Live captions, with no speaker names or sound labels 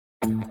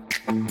Hi,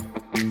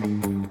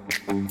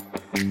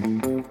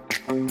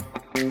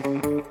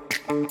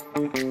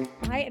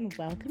 and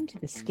welcome to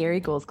the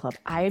Scary Goals Club.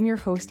 I am your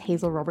host,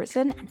 Hazel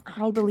Robertson, and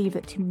I believe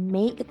that to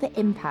make the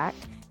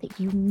impact that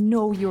you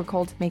know you're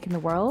called to make in the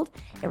world,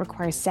 it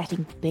requires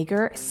setting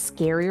bigger,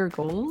 scarier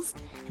goals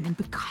and then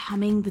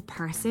becoming the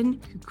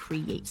person who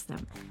creates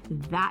them.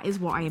 That is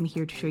what I am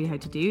here to show you how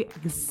to do,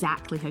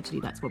 exactly how to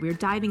do. That's what we're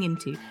diving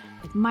into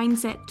with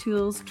mindset,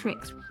 tools,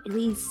 tricks,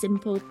 really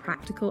simple,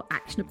 practical,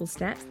 actionable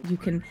steps you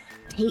can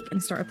take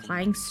and start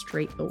applying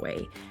straight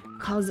away.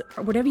 Because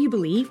whatever you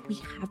believe, we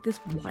have this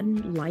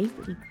one life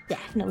that we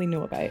definitely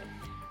know about.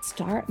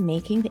 Start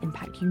making the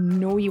impact you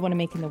know you want to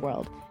make in the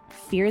world.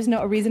 Fear is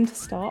not a reason to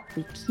stop.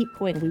 We keep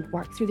going. We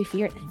work through the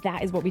fear.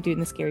 That is what we do in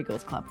the Scary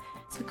Goals Club.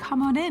 So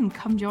come on in,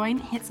 come join,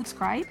 hit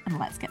subscribe, and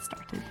let's get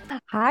started.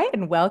 Hi,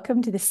 and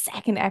welcome to the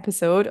second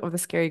episode of the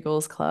Scary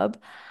Goals Club.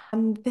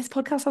 This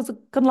podcast has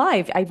gone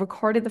live. I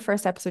recorded the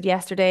first episode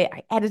yesterday.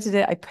 I edited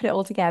it. I put it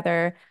all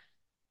together.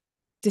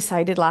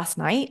 Decided last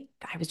night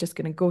I was just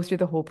going to go through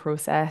the whole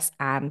process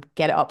and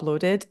get it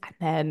uploaded. And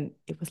then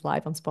it was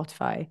live on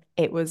Spotify.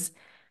 It was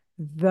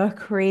the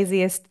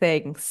craziest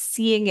thing,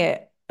 seeing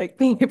it, like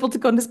being able to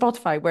go into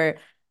Spotify where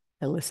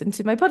I listen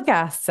to my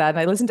podcasts and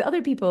I listen to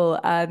other people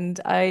and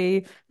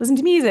I listen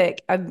to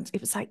music. And it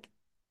was like,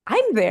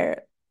 I'm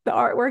there. The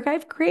artwork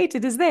I've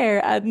created is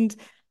there. And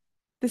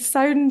the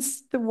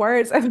sounds, the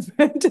words I've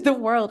put into the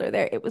world are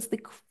there. It was the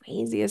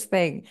craziest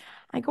thing.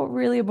 I got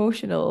really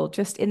emotional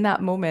just in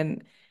that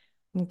moment.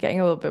 I'm getting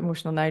a little bit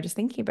emotional now just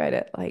thinking about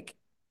it. Like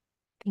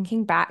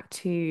thinking back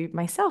to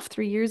myself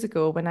 3 years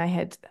ago when I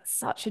had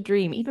such a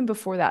dream, even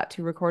before that,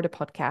 to record a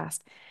podcast.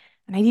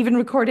 And I'd even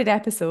recorded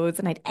episodes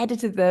and I'd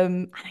edited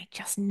them and I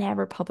just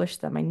never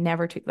published them. I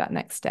never took that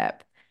next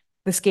step,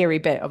 the scary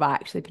bit of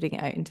actually putting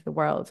it out into the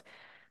world.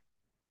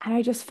 And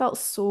I just felt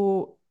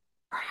so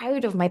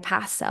proud of my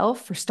past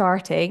self for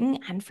starting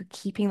and for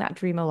keeping that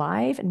dream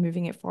alive and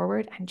moving it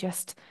forward, and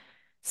just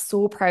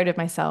so proud of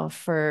myself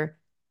for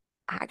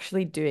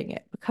actually doing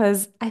it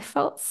because I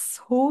felt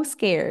so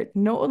scared,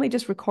 not only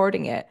just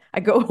recording it.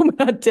 I go home and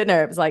had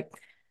dinner. It was like,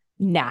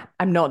 nah,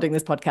 I'm not doing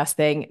this podcast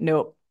thing.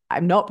 No,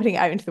 I'm not putting it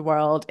out into the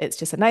world. It's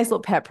just a nice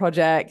little pet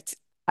project.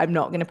 I'm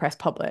not going to press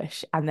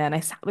publish. And then I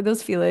sat with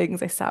those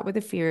feelings. I sat with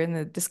the fear and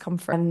the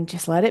discomfort and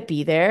just let it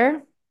be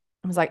there.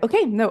 I was like,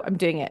 okay, no, I'm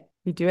doing it.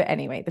 We do it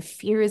anyway. The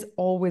fear is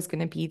always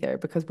going to be there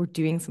because we're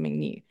doing something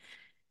new.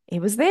 It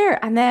was there.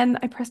 And then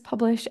I pressed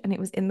publish and it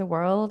was in the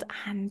world.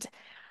 And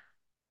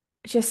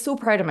just so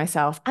proud of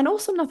myself. And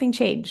also nothing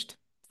changed.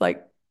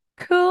 Like,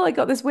 cool, I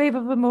got this wave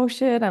of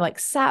emotion. I like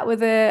sat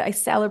with it, I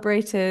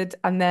celebrated,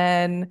 and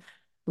then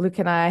Luke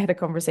and I had a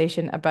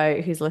conversation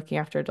about who's looking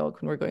after a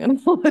dog when we're going on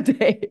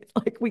holiday.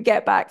 Like we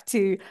get back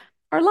to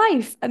our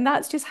life, and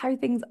that's just how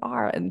things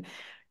are. And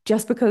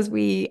just because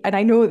and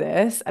I know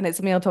this, and it's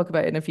something I'll talk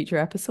about in a future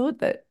episode,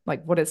 that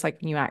like what it's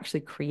like when you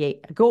actually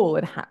create a goal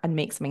and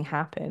make something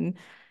happen,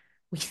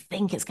 we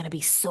think it's going to be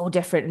so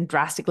different and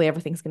drastically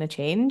everything's going to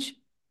change.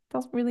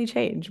 Doesn't really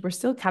change. We're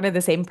still kind of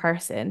the same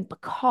person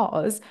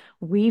because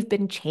we've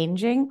been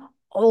changing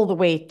all the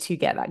way to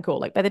get that goal.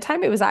 Like by the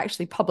time it was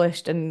actually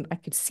published and I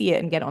could see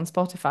it and get it on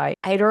Spotify,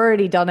 I'd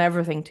already done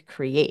everything to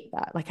create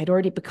that. Like I'd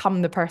already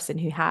become the person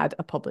who had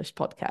a published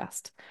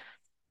podcast.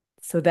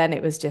 So then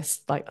it was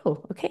just like,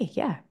 oh, okay,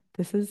 yeah,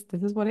 this is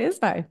what it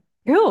is now.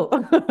 Cool.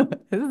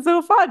 This is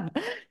so fun.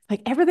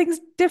 Like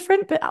everything's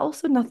different, but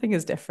also nothing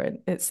is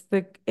different. It's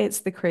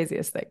the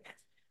craziest thing.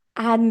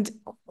 And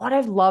what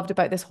I've loved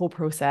about this whole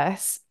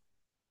process,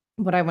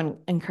 what I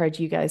want to encourage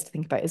you guys to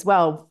think about as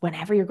well,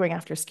 whenever you're going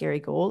after a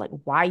scary goal, like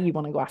why you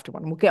want to go after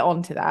one. We'll get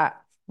on to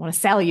that. I want to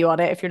sell you on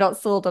it. If you're not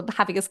sold on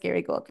having a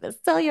scary goal, I'm going to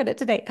sell you on it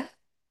today.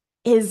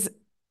 Is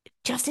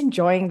just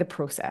enjoying the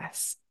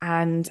process.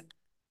 And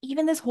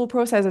even this whole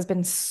process has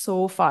been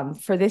so fun.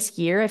 For this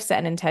year, I've set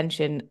an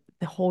intention.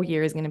 The whole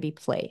year is going to be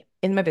play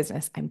in my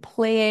business. I'm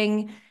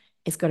playing.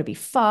 It's got to be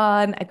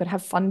fun. I've got to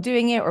have fun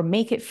doing it or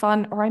make it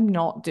fun, or I'm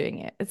not doing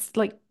it. It's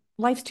like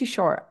life's too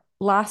short.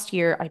 Last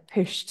year, I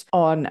pushed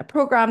on a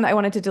program that I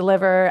wanted to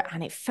deliver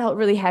and it felt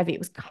really heavy. It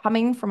was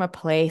coming from a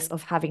place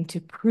of having to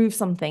prove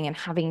something and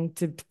having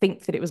to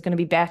think that it was going to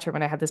be better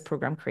when I had this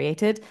program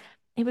created.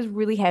 It was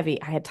really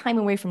heavy. I had time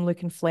away from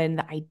Luke and Flynn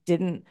that I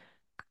didn't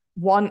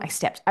want. I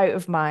stepped out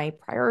of my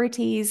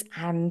priorities,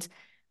 and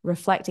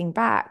reflecting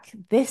back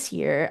this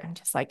year, I'm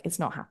just like, it's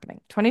not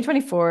happening.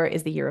 2024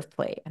 is the year of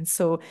play. And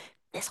so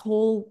this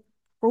whole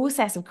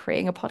process of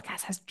creating a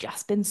podcast has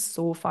just been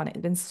so fun. It's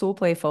been so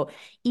playful.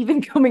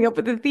 Even coming up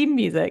with the theme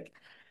music,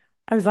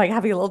 I was like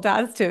having a little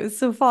dance to it. It was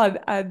so fun.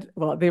 And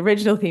well, the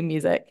original theme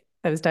music,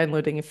 I was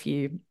downloading a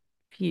few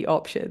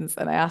options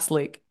and I asked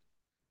Luke,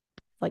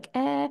 like,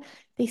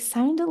 they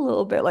sound a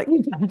little bit like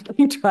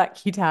the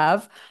track you'd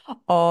have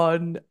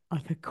on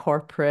like a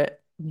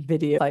corporate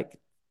video, like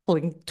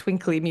pulling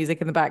twinkly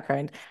music in the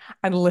background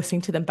and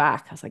listening to them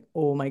back. I was like,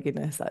 oh my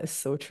goodness, that is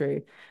so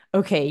true.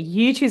 Okay,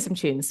 you choose some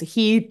tunes. So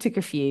he took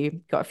a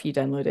few, got a few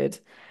downloaded,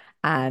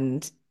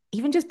 and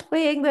even just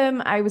playing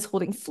them, I was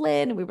holding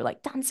Flynn. We were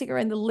like dancing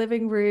around the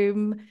living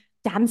room,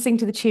 dancing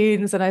to the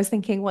tunes. And I was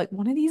thinking, like,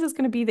 one of these is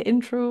going to be the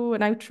intro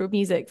and outro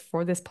music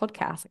for this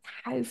podcast. Like,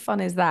 how fun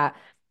is that?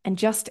 And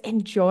just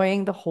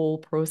enjoying the whole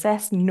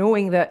process,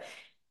 knowing that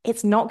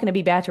it's not going to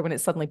be better when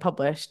it's suddenly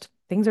published.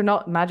 Things are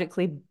not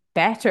magically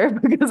better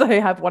because I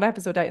have one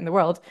episode out in the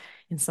world.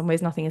 In some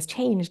ways, nothing has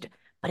changed,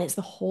 but it's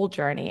the whole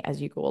journey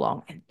as you go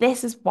along. And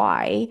this is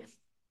why,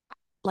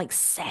 like,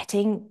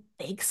 setting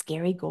big,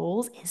 scary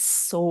goals is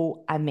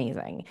so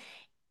amazing.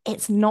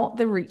 It's not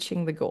the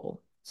reaching the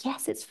goal.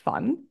 Yes, it's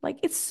fun. Like,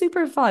 it's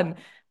super fun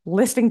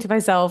listening to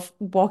myself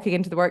walking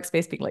into the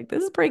workspace, being like,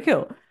 this is pretty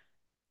cool.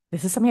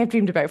 This is something I've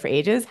dreamed about for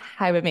ages.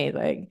 How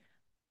amazing.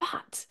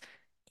 But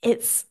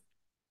it's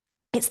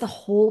it's the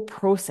whole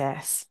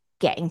process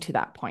getting to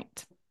that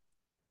point.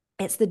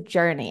 It's the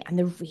journey. And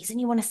the reason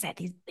you want to set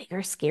these bigger,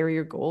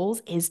 scarier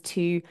goals is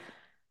to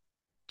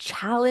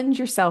challenge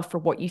yourself for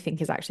what you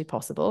think is actually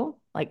possible.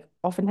 Like,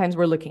 oftentimes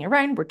we're looking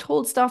around, we're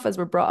told stuff as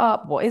we're brought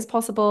up, what is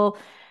possible.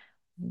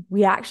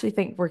 We actually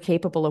think we're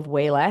capable of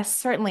way less.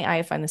 Certainly, I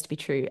have found this to be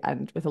true.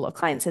 And with a lot of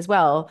clients as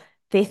well,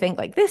 they think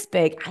like this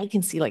big, I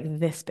can see like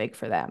this big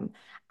for them.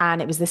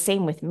 And it was the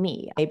same with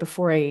me.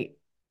 Before I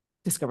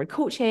discovered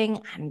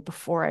coaching and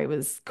before I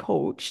was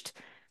coached,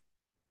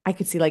 I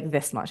could see like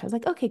this much. I was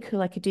like, okay,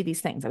 cool, I could do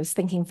these things. I was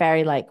thinking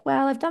very like,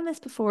 well, I've done this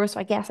before, so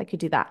I guess I could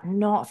do that,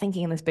 not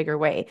thinking in this bigger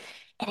way.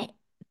 And it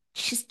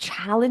just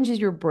challenges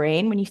your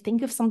brain when you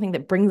think of something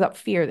that brings up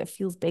fear that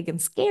feels big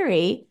and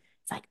scary.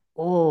 It's like,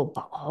 oh,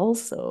 but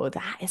also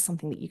that is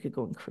something that you could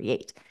go and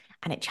create.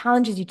 And it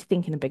challenges you to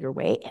think in a bigger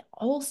way. It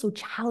also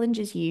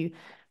challenges you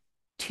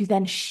to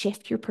then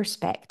shift your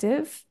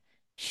perspective,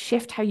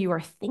 shift how you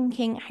are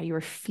thinking, how you are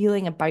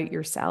feeling about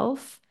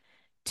yourself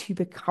to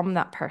become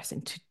that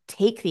person, to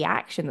take the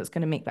action that's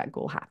going to make that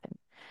goal happen.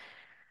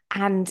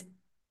 And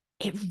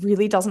it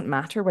really doesn't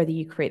matter whether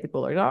you create the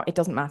goal or not. It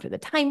doesn't matter the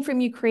time frame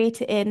you create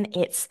it in.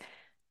 It's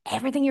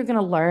everything you're going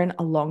to learn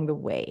along the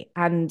way.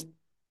 And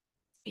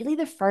really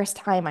the first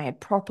time I had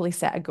properly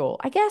set a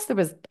goal, I guess there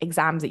was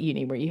exams at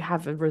uni where you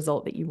have a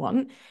result that you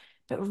want,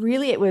 but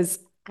really it was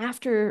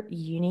after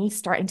uni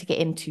starting to get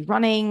into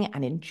running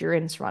and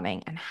endurance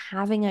running and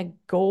having a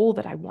goal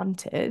that I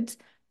wanted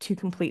to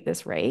complete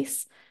this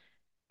race.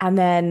 And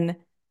then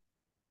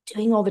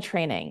doing all the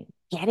training,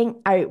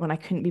 getting out when I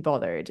couldn't be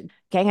bothered,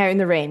 getting out in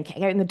the rain,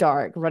 getting out in the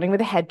dark, running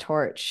with a head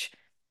torch.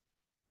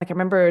 Like, I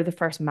remember the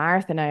first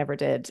marathon I ever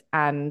did,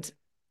 and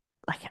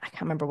like I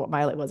can't remember what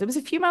mile it was. It was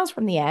a few miles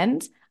from the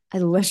end. I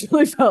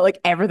literally felt like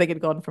everything had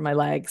gone from my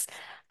legs,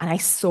 and I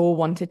so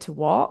wanted to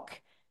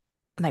walk.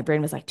 My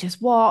brain was like,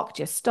 just walk,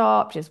 just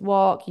stop, just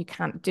walk. You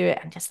can't do it.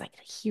 And just like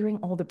hearing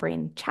all the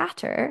brain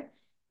chatter,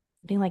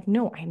 being like,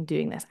 no, I'm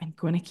doing this. I'm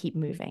going to keep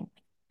moving.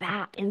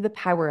 That is the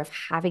power of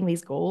having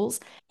these goals.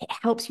 It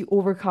helps you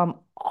overcome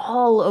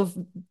all of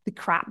the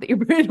crap that your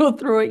brain will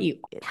throw at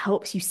you. It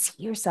helps you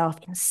see yourself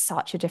in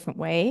such a different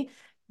way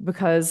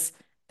because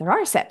there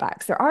are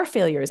setbacks, there are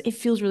failures. It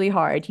feels really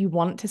hard. You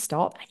want to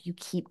stop and you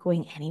keep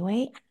going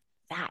anyway.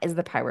 That is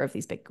the power of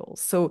these big goals.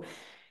 So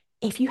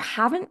if you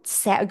haven't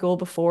set a goal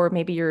before,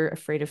 maybe you're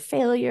afraid of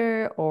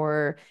failure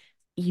or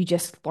you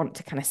just want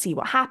to kind of see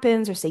what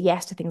happens or say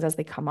yes to things as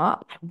they come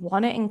up, I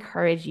want to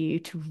encourage you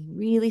to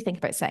really think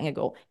about setting a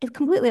goal. It's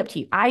completely up to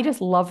you. I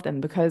just love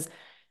them because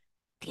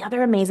the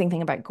other amazing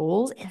thing about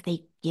goals is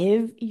they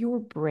give your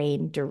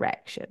brain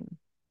direction.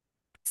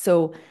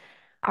 So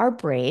our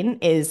brain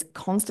is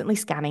constantly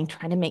scanning,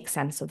 trying to make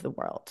sense of the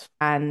world.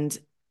 And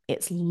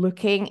it's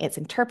looking, it's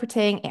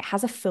interpreting, it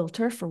has a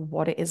filter for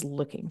what it is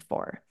looking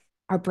for.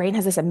 Our brain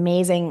has this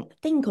amazing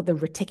thing called the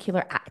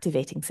reticular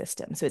activating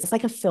system. So it's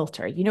like a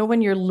filter. You know,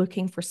 when you're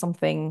looking for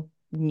something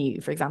new,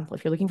 for example,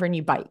 if you're looking for a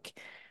new bike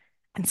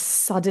and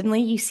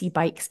suddenly you see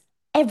bikes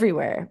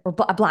everywhere or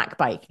a black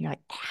bike, and you're like,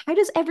 how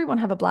does everyone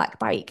have a black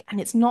bike? And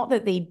it's not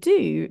that they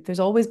do, there's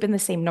always been the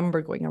same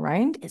number going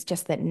around. It's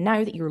just that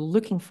now that you're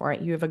looking for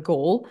it, you have a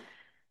goal,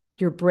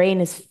 your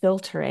brain is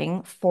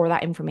filtering for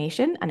that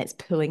information and it's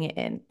pulling it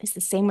in. It's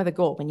the same with a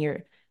goal. When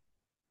you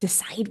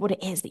decide what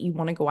it is that you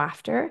want to go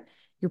after,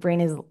 your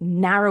brain is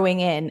narrowing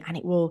in and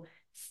it will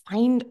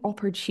find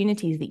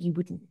opportunities that you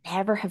would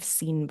never have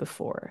seen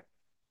before.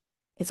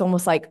 It's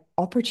almost like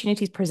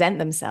opportunities present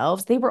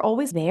themselves. They were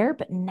always there,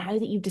 but now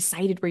that you've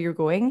decided where you're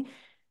going,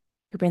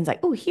 your brain's like,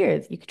 oh,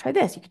 here, you could try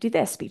this, you could do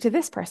this, speak to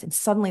this person.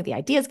 Suddenly the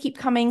ideas keep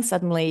coming.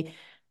 Suddenly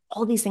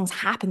all these things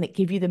happen that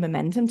give you the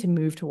momentum to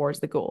move towards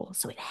the goal.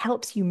 So it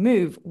helps you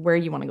move where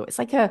you want to go. It's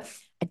like a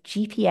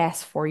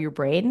GPS for your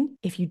brain.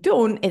 If you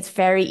don't, it's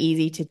very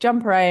easy to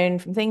jump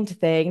around from thing to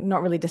thing,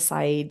 not really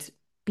decide,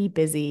 be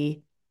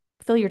busy,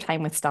 fill your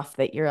time with stuff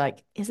that you're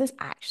like, is this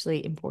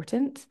actually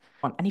important?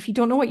 And if you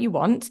don't know what you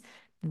want,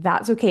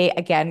 that's okay.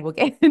 Again, we'll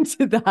get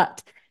into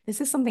that.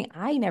 This is something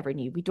I never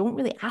knew. We don't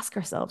really ask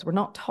ourselves. We're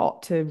not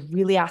taught to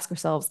really ask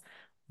ourselves,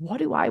 what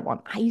do I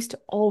want? I used to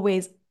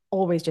always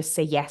just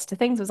say yes to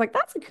things. I was like,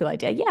 that's a cool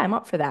idea. Yeah, I'm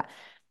up for that.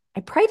 I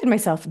prided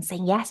myself in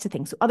saying yes to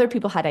things. So other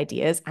people had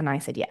ideas and I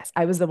said yes.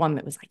 I was the one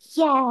that was like,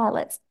 yeah,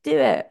 let's do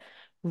it.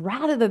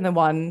 Rather than the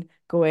one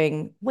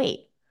going,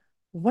 wait,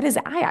 what is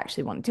it I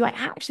actually want? Do I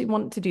actually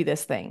want to do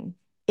this thing?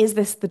 Is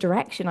this the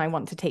direction I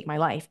want to take my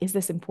life? Is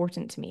this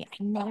important to me?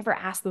 I never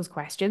asked those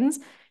questions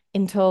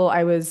until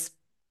I was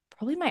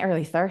probably in my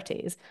early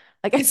 30s.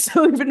 Like I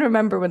still even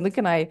remember when Luke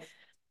and I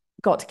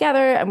got together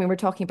and we were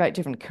talking about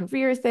different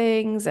career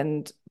things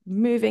and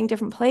moving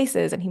different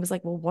places. And he was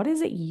like, well, what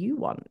is it you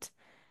want?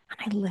 And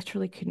I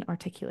literally couldn't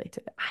articulate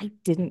it. I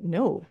didn't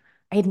know.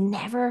 I had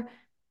never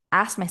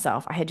asked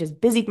myself. I had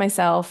just busied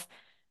myself,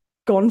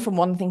 gone from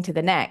one thing to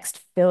the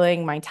next,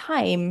 filling my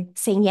time,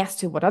 saying yes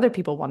to what other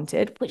people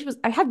wanted, which was,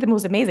 I had the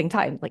most amazing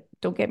time. Like,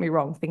 don't get me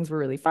wrong, things were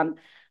really fun.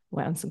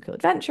 Went on some cool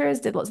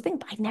adventures, did lots of things,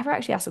 but I never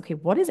actually asked, okay,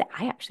 what is it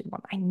I actually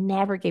want? I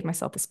never gave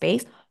myself the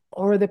space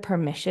or the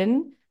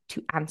permission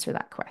to answer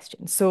that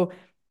question. So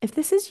if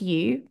this is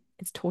you,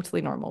 it's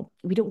totally normal.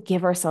 We don't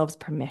give ourselves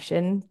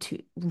permission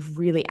to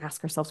really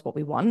ask ourselves what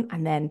we want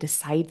and then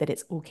decide that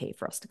it's okay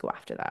for us to go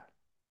after that.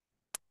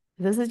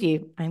 If this is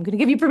you, I'm going to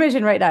give you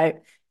permission right now.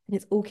 And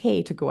it's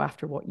okay to go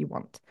after what you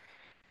want.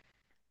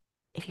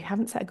 If you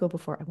haven't set a goal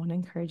before, I want to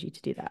encourage you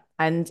to do that.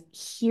 And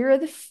here are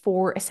the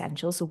 4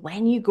 essentials. So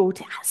when you go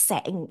to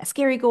setting a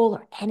scary goal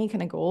or any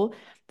kind of goal,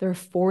 there are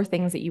 4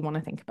 things that you want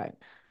to think about.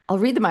 I'll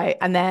read them out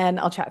and then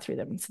I'll chat through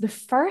them. So the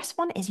first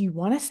one is you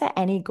want to set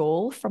any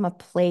goal from a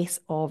place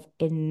of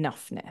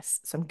enoughness.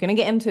 So I'm going to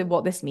get into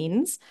what this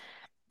means.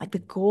 Like the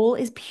goal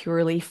is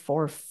purely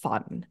for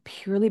fun,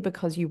 purely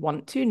because you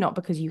want to, not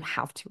because you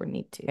have to or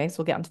need to. Okay, so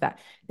we'll get onto that.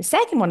 The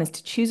second one is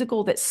to choose a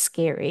goal that's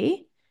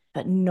scary,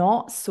 but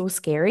not so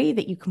scary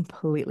that you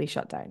completely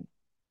shut down.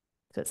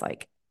 So it's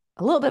like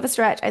a little bit of a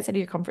stretch outside of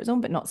your comfort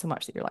zone, but not so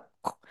much that you're like,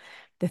 oh.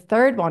 The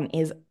third one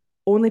is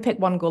only pick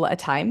one goal at a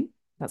time.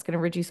 That's going to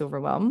reduce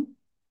overwhelm.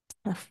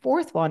 The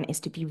fourth one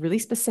is to be really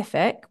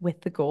specific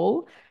with the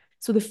goal.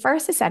 So the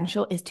first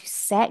essential is to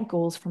set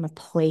goals from a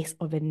place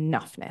of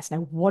enoughness. Now,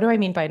 what do I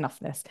mean by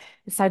enoughness?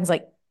 It sounds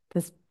like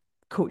this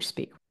coach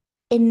speak.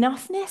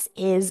 Enoughness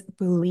is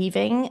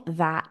believing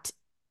that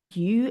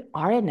you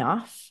are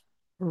enough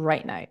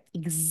right now,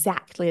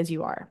 exactly as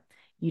you are.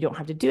 You don't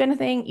have to do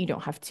anything. You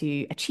don't have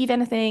to achieve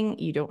anything.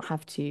 You don't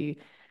have to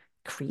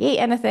create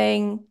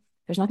anything.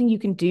 There's nothing you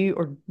can do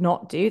or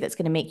not do that's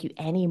going to make you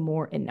any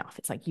more enough.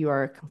 It's like you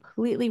are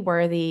completely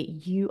worthy.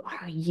 You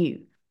are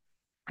you.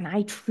 And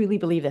I truly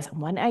believe this.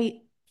 And when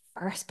I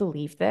first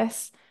believed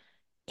this,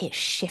 it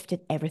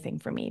shifted everything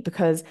for me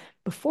because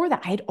before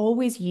that, I'd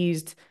always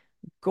used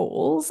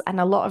goals. And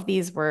a lot of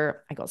these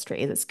were I got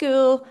straight A's at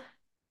school,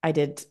 I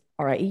did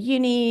all right at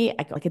uni,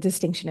 I got like a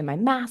distinction in my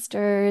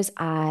master's,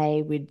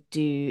 I would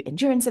do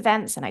endurance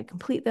events and I'd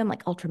complete them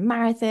like ultra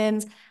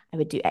marathons, I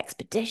would do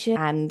expedition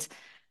and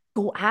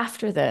go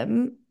after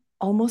them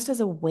almost as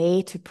a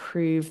way to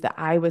prove that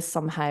I was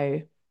somehow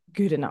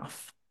good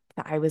enough,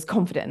 that I was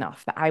confident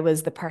enough, that I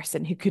was the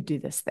person who could do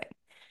this thing.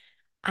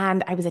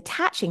 And I was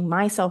attaching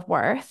my self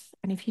worth.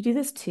 And if you do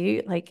this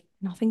too, like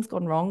nothing's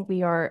gone wrong.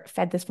 We are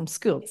fed this from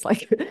school. It's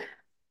like,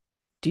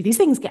 do these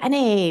things, get an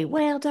A,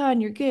 well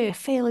done, you're good,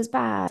 fail is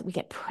bad. We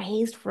get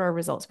praised for our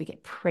results. We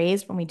get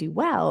praised when we do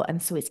well.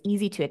 And so it's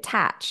easy to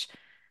attach,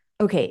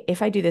 okay,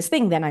 if I do this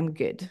thing, then I'm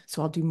good.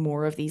 So I'll do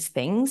more of these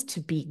things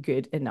to be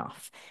good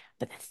enough.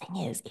 But the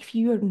thing is, if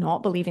you are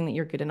not believing that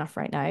you're good enough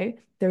right now,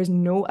 there's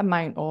no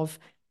amount of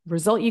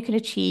result you can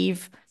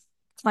achieve,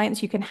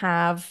 clients you can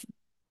have,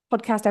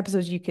 podcast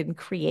episodes you can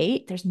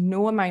create. There's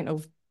no amount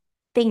of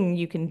goal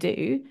you can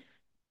do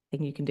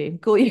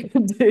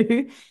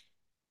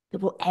that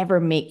will ever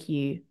make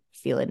you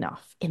feel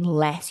enough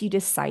unless you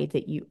decide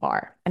that you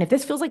are. And if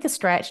this feels like a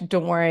stretch,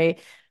 don't worry,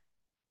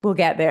 we'll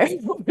get there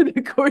over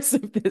the course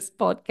of this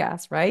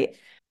podcast, right?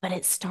 But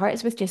it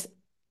starts with just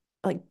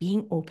like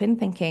being open,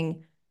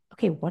 thinking,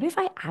 okay, what if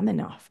I am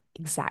enough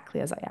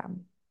exactly as I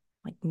am?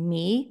 Like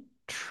me,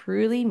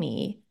 truly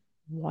me.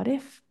 What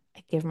if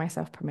I give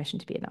myself permission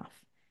to be enough?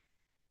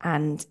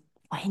 And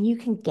when you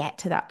can get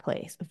to that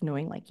place of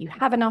knowing like you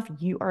have enough,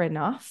 you are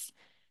enough,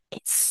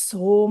 it's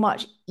so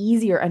much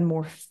easier and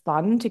more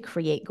fun to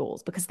create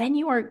goals because then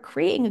you are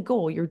creating a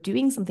goal, you're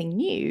doing something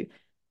new,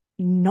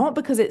 not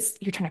because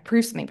you're trying to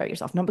prove something about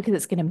yourself, not because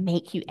it's going to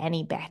make you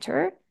any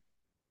better,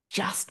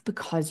 just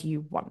because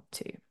you want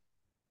to.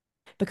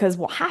 Because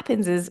what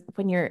happens is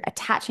when you're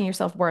attaching your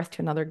self-worth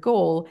to another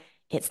goal,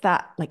 it's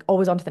that like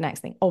always on to the next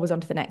thing, always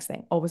on to the next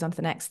thing, always on to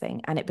the next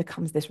thing. And it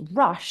becomes this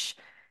rush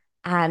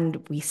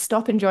and we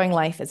stop enjoying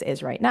life as it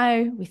is right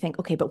now. We think,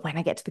 okay, but when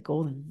I get to the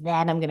goal,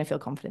 then I'm going to feel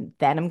confident.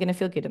 Then I'm going to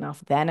feel good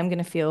enough. Then I'm going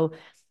to feel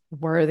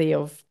worthy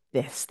of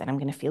this. Then I'm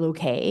going to feel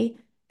okay.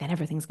 Then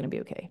everything's going to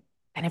be okay.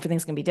 Then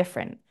everything's going to be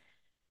different.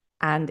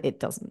 And it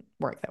doesn't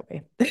work that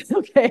way.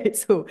 Okay.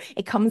 So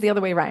it comes the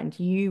other way around.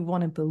 You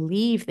want to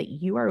believe that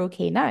you are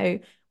okay now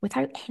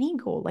without any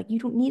goal. Like you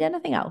don't need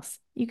anything else.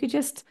 You could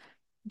just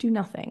do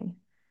nothing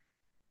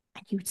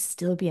and you'd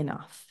still be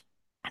enough.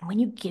 And when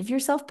you give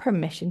yourself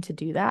permission to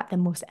do that, the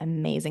most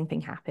amazing thing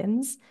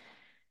happens.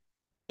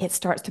 It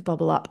starts to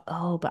bubble up.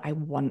 Oh, but I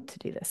want to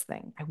do this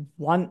thing. I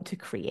want to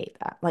create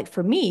that. Like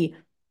for me,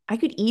 I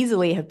could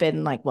easily have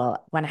been like,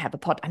 well, when I have a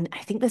pod, and I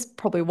think this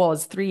probably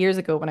was 3 years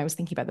ago when I was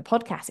thinking about the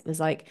podcast, it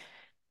was like,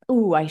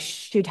 oh, I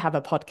should have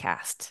a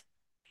podcast.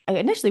 I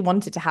initially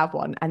wanted to have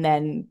one and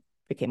then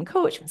became a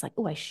coach. I was like,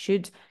 oh,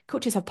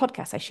 coaches have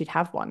podcasts. I should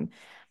have one.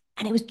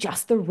 And it was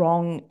just the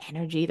wrong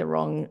energy, the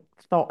wrong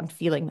thought and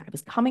feeling that I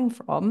was coming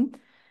from.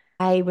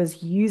 I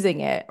was using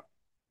it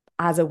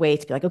as a way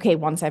to be like, okay,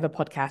 once I have a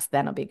podcast,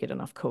 then I'll be a good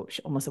enough coach,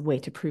 almost a way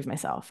to prove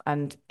myself.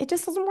 And it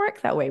just doesn't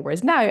work that way.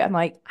 Whereas now I'm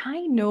like,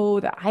 I know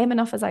that I am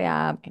enough as I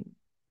am. I'm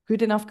a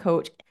good enough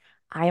coach.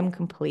 I am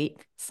complete.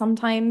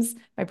 Sometimes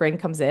my brain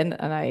comes in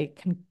and I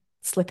can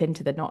slip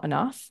into the not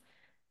enough,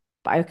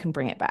 but I can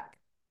bring it back.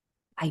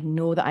 I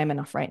know that I'm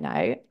enough right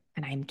now.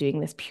 And I'm doing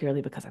this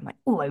purely because I'm like,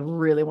 oh, I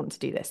really want to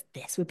do this.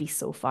 This would be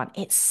so fun.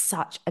 It's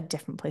such a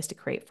different place to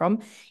create from.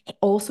 It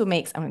also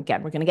makes, and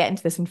again, we're going to get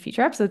into this in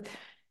future episodes,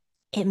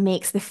 it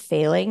makes the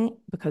failing,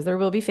 because there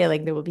will be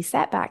failing, there will be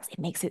setbacks. It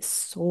makes it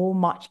so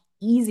much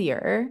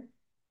easier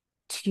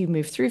to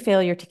move through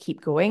failure, to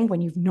keep going when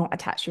you've not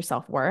attached your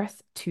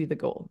self-worth to the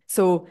goal.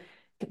 So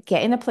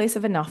get in a place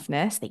of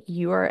enoughness that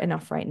you are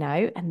enough right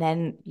now, and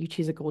then you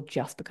choose a goal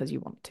just because you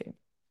want to.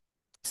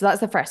 So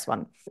that's the first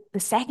one. The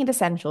second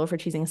essential for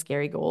choosing a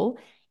scary goal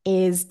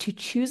is to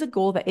choose a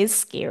goal that is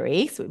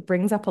scary. So it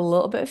brings up a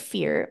little bit of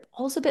fear, but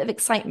also a bit of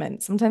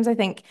excitement. Sometimes I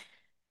think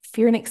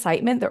fear and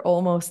excitement, they're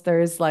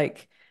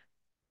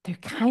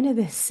kind of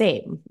the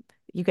same.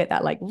 You get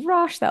that like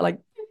rush, that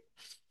like,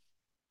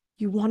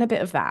 you want a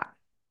bit of that.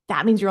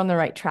 That means you're on the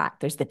right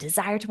track. There's the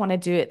desire to want to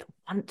do it, the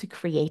want to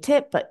create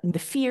it, but the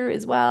fear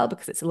as well,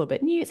 because it's a little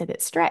bit new, it's a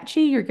bit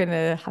stretchy. You're going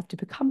to have to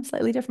become a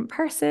slightly different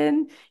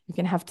person. You're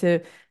going to have to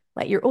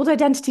let your old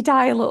identity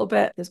die a little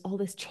bit. There's all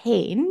this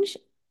change,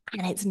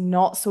 and it's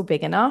not so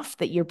big enough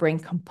that your brain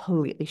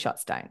completely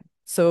shuts down.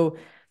 So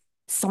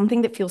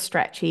something that feels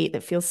stretchy,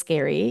 that feels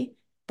scary,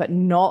 but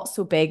not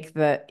so big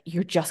that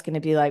you're just going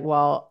to be like,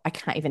 well, I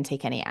can't even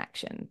take any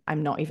action.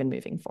 I'm not even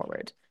moving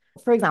forward.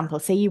 For example,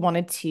 say you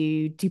wanted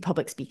to do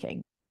public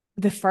speaking.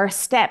 The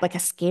first step, like a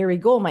scary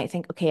goal, might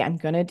think, okay, I'm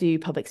going to do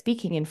public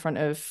speaking in front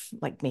of,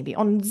 like maybe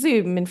on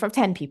Zoom in front of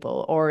 10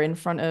 people, or in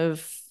front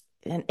of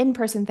an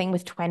in-person thing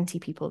with 20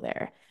 people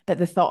there. But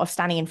the thought of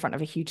standing in front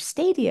of a huge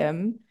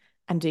stadium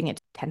and doing it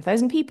to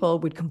 10,000 people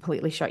would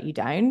completely shut you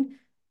down.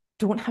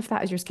 Don't have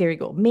that as your scary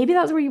goal. Maybe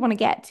that's where you want to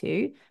get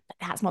to, but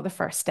that's not the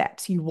first step.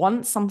 So you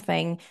want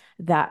something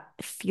that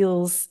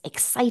feels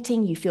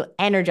exciting, you feel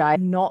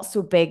energized, not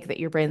so big that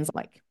your brain's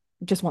like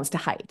just wants to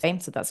hide.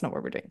 Right? So that's not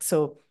what we're doing.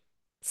 So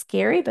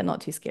scary, but not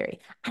too scary.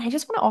 And I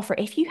just want to offer,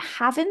 if you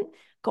haven't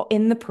got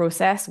in the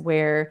process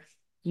where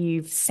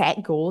you've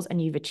set goals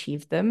and you've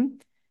achieved them,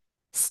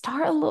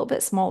 start a little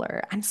bit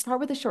smaller and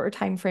start with a shorter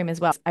time frame as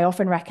well. I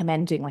often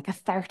recommend doing like a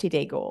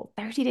 30-day goal.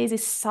 30 days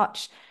is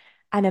such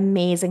an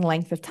amazing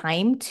length of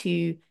time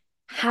to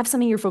have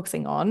something you're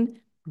focusing on,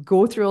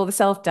 go through all the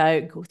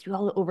self-doubt, go through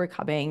all the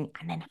overcoming,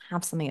 and then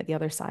have something at the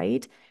other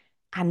side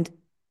and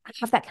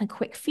have that kind of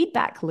quick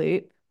feedback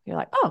loop. You're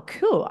like, oh,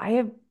 cool. I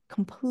have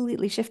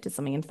completely shifted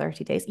something in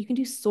 30 days. You can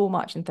do so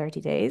much in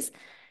 30 days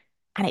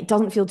and it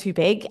doesn't feel too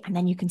big. And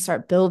then you can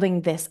start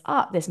building this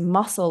up, this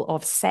muscle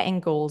of setting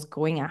goals,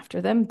 going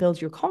after them, build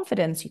your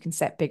confidence. You can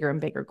set bigger and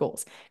bigger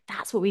goals.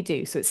 That's what we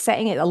do. So it's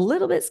setting it a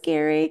little bit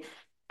scary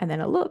and then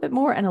a little bit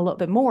more and a little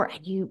bit more.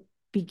 And you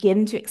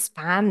begin to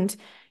expand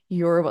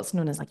your what's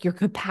known as like your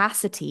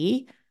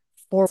capacity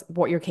for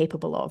what you're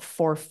capable of.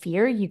 For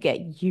fear, you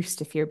get used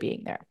to fear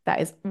being there.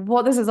 That is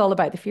what this is all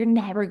about. The fear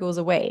never goes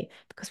away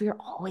because we are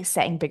always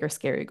setting bigger,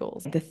 scary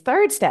goals. The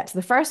third step, so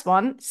the first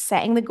one,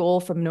 setting the goal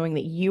from knowing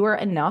that you are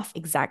enough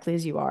exactly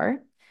as you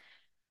are.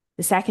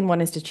 The second one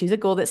is to choose a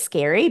goal that's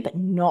scary, but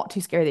not too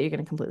scary that you're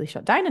going to completely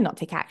shut down and not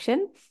take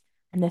action.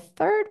 And the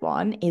third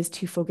one is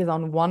to focus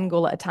on one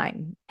goal at a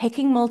time.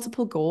 Picking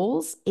multiple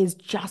goals is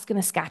just going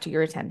to scatter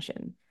your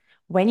attention.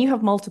 When you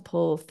have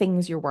multiple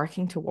things you're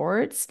working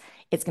towards,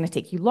 it's going to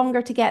take you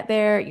longer to get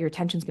there. Your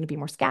attention's going to be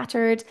more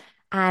scattered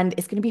and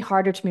it's going to be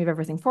harder to move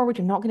everything forward.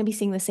 You're not going to be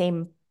seeing the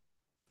same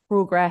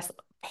progress.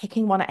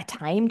 Picking one at a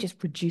time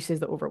just reduces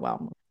the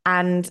overwhelm.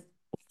 And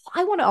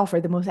I want to offer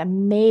the most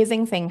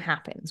amazing thing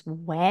happens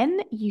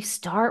when you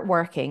start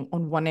working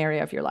on one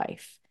area of your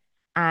life.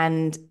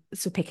 And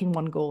so picking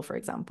one goal, for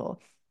example,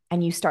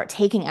 and you start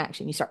taking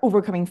action, you start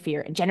overcoming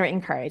fear and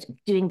generating courage, and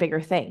doing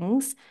bigger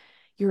things,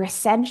 you're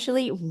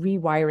essentially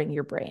rewiring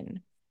your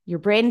brain. Your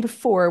brain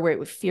before,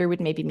 where fear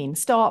would maybe mean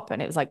stop,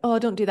 and it was like, oh,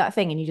 don't do that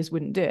thing, and you just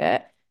wouldn't do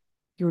it.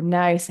 You're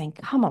now saying,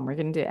 come on, we're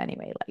going to do it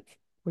anyway. Like,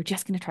 we're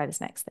just going to try this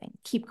next thing.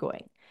 Keep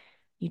going.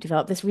 You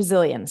develop this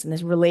resilience and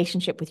this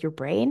relationship with your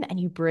brain, and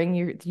you bring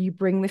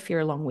the fear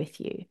along with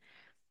you.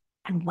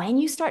 And when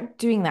you start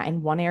doing that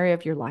in one area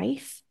of your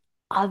life,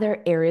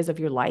 other areas of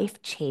your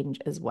life change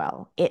as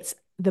well. It's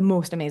the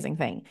most amazing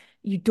thing.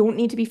 You don't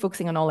need to be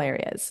focusing on all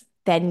areas.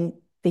 Then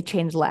they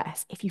change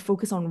less. If you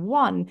focus on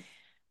one,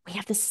 we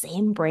have the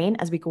same brain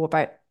as we go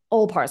about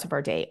all parts of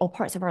our day, all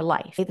parts of our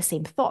life. The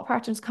same thought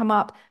patterns come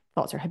up.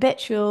 Thoughts are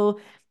habitual.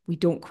 We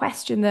don't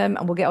question them.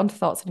 And we'll get onto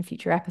thoughts in a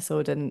future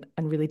episode and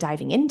really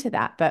diving into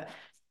that. But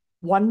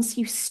once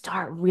you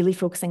start really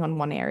focusing on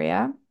one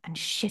area and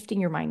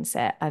shifting your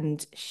mindset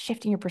and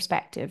shifting your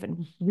perspective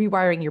and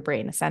rewiring your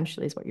brain,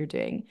 essentially is what you're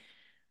doing,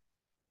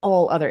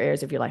 all other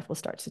areas of your life will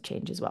start to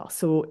change as well.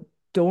 So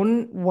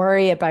don't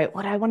worry about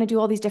what I want to do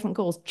all these different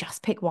goals.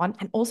 Just pick one.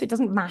 And also, it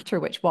doesn't matter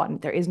which one.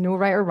 There is no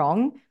right or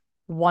wrong,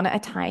 one at a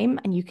time,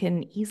 and you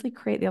can easily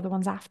create the other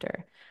ones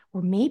after.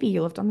 Or maybe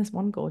you'll have done this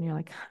one goal and you're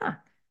like,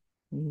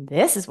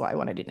 this is what I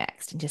want to do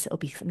next. And just it'll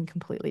be something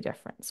completely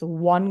different. So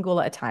one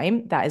goal at a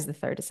time, that is the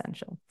third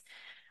essential.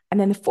 And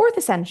then the fourth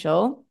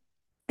essential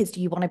is,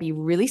 do you want to be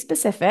really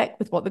specific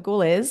with what the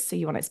goal is? So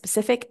you want it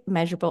specific,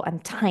 measurable,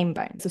 and time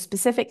bound. So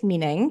specific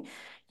meaning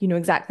you know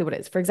exactly what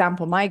it is. For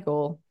example, my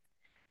goal,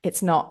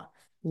 it's not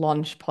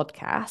launch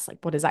podcast. Like,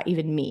 what does that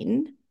even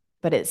mean?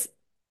 But it's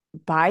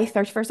by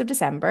 31st of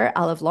December,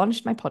 I'll have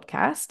launched my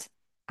podcast.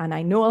 And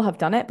I know I'll have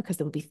done it because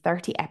there will be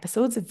 30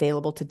 episodes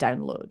available to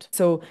download.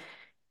 So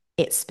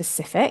it's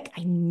specific.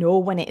 I know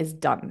when it is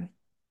done.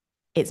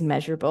 It's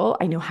measurable.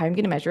 I know how I'm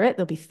going to measure it.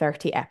 There'll be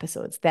 30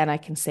 episodes. Then I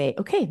can say,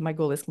 okay, my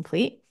goal is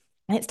complete.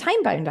 And it's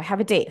time bound. I have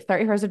a date,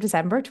 31st of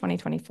December,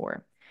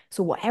 2024.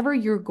 So whatever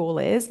your goal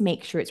is,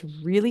 make sure it's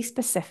really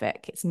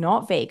specific. It's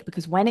not vague,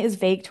 because when it is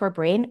vague to our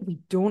brain, we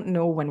don't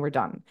know when we're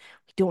done.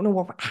 We don't know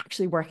what we're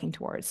actually working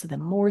towards. So the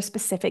more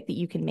specific that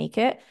you can make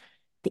it,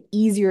 the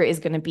easier it is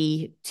going to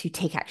be to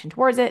take action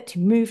towards it, to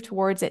move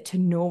towards it, to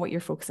know what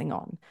you're focusing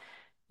on.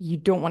 You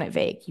don't want it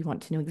vague. You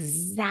want to know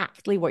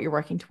exactly what you're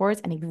working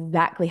towards and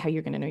exactly how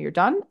you're going to know you're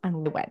done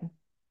and when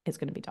it's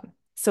going to be done.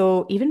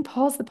 So even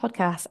pause the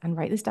podcast and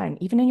write this down,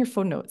 even in your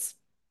phone notes.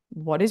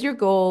 What is your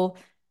goal?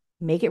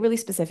 Make it really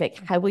specific.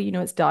 How will you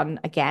know it's done?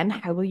 Again,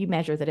 how will you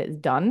measure that it's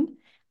done?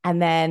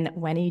 And then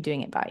when are you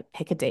doing it by?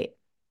 Pick a date.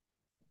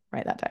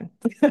 Write that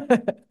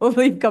down.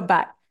 Hopefully you've come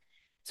back.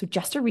 So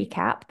just to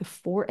recap, the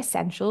 4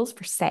 essentials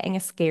for setting a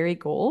scary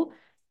goal.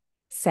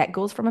 Set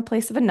goals from a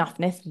place of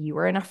enoughness. You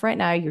are enough right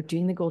now. You're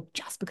doing the goal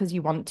just because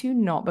you want to,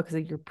 not because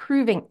you're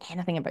proving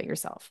anything about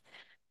yourself.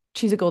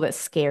 Choose a goal that's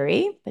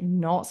scary, but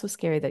not so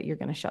scary that you're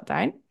going to shut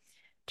down.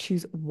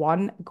 Choose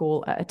one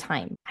goal at a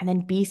time, and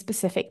then be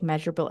specific,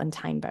 measurable, and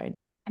time bound.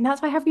 And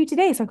that's what I have for you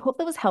today. So I hope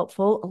that was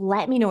helpful.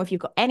 Let me know if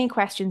you've got any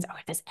questions or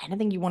if there's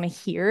anything you want to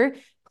hear.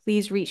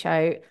 Please reach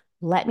out.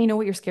 Let me know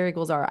what your scary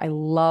goals are. I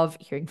love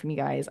hearing from you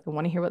guys. I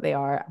want to hear what they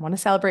are. I want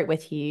to celebrate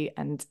with you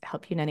and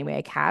help you in any way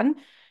I can,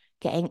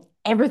 getting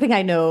everything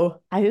I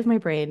know out of my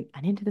brain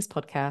and into this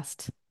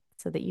podcast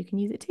so that you can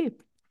use it too.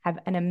 Have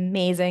an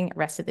amazing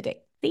rest of the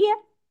day. See ya.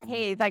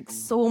 Hey, thanks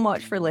so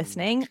much for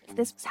listening. If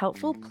this was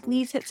helpful,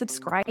 please hit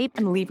subscribe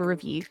and leave a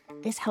review.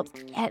 This helps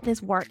get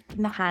this work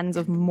in the hands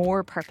of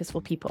more purposeful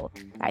people.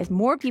 That is,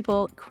 more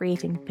people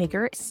creating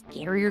bigger,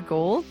 scarier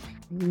goals,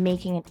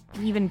 making an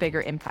even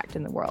bigger impact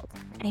in the world.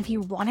 And if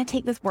you want to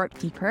take this work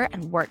deeper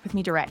and work with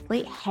me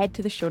directly, head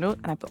to the show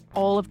notes and I've got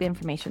all of the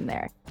information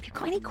there. If you've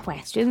got any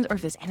questions or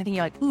if there's anything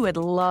you're like, ooh, I'd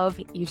love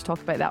you to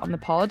talk about that on the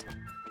pod,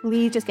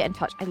 please just get in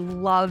touch. I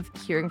love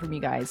hearing from you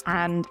guys.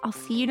 And I'll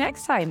see you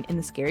next time in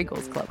the Scary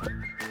Goals Club.